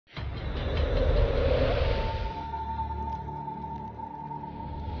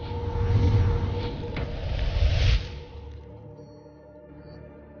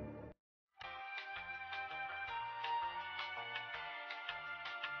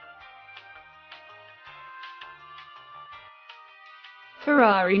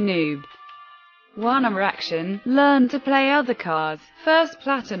Ferrari noob. 1 Action, learn to play other cars, first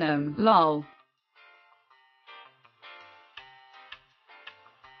platinum, lol.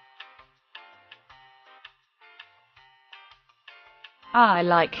 I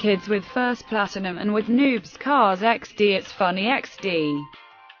like kids with first platinum and with noobs cars XD, it's funny XD.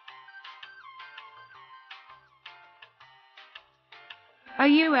 Are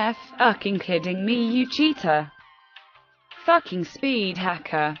you fucking kidding me, you cheater? Fucking speed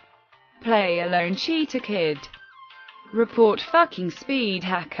hacker. Play alone, cheater kid. Report fucking speed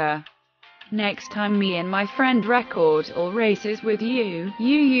hacker. Next time me and my friend record all races with you,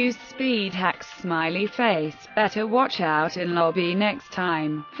 you used speed hacks smiley face. Better watch out in lobby next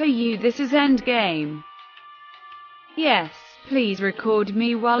time. For you this is endgame. Yes, please record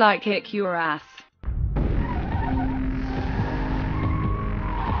me while I kick your ass.